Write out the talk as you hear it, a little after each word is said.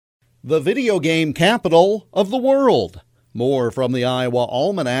the video game capital of the world. More from the Iowa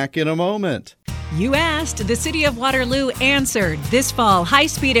Almanac in a moment. You asked, the city of Waterloo answered. This fall,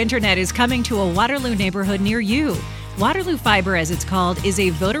 high-speed internet is coming to a Waterloo neighborhood near you. Waterloo Fiber, as it's called, is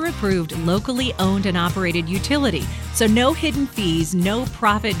a voter-approved, locally owned and operated utility. So no hidden fees, no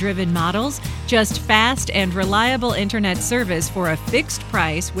profit-driven models, just fast and reliable internet service for a fixed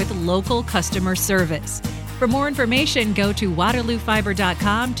price with local customer service. For more information, go to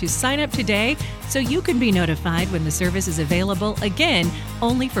waterloofiber.com to sign up today so you can be notified when the service is available, again,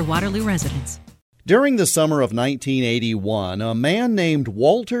 only for Waterloo residents. During the summer of 1981, a man named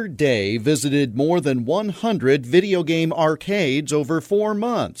Walter Day visited more than 100 video game arcades over 4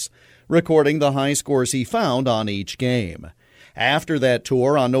 months, recording the high scores he found on each game. After that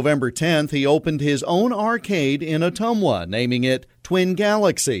tour, on November 10th, he opened his own arcade in Ottumwa, naming it Twin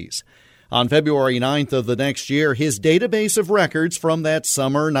Galaxies. On February 9th of the next year, his database of records from that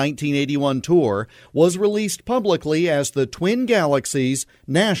summer 1981 tour was released publicly as the Twin Galaxies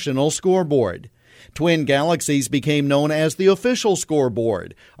National Scoreboard. Twin Galaxies became known as the official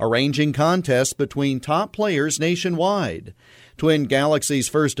scoreboard, arranging contests between top players nationwide. Twin Galaxies'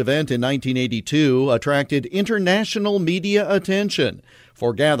 first event in 1982 attracted international media attention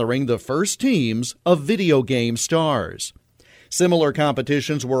for gathering the first teams of video game stars. Similar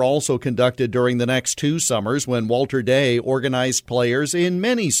competitions were also conducted during the next 2 summers when Walter Day organized players in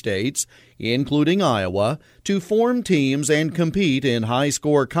many states, including Iowa, to form teams and compete in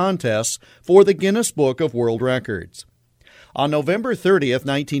high-score contests for the Guinness Book of World Records. On November 30th,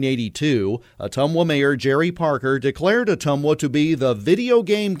 1982, Ottumwa Mayor Jerry Parker declared Ottumwa to be the video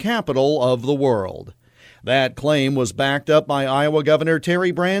game capital of the world. That claim was backed up by Iowa Governor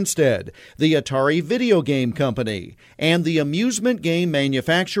Terry Branstad, the Atari Video Game Company, and the Amusement Game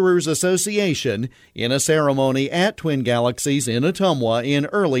Manufacturers Association in a ceremony at Twin Galaxies in Ottumwa in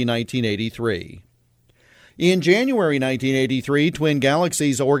early 1983. In January 1983, Twin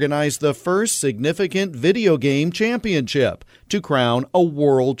Galaxies organized the first significant video game championship to crown a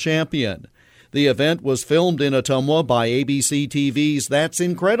world champion. The event was filmed in Ottumwa by ABC TV's That's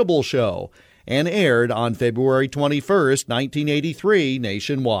Incredible show and aired on February 21, 1983,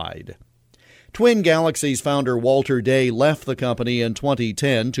 nationwide. Twin Galaxies founder Walter Day left the company in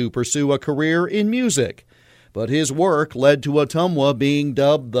 2010 to pursue a career in music, but his work led to Ottumwa being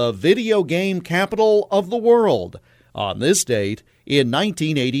dubbed the video game capital of the world on this date in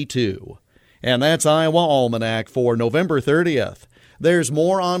 1982. And that's Iowa Almanac for November 30th. There's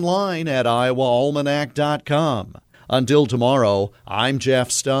more online at iowaalmanac.com. Until tomorrow, I'm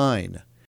Jeff Stein.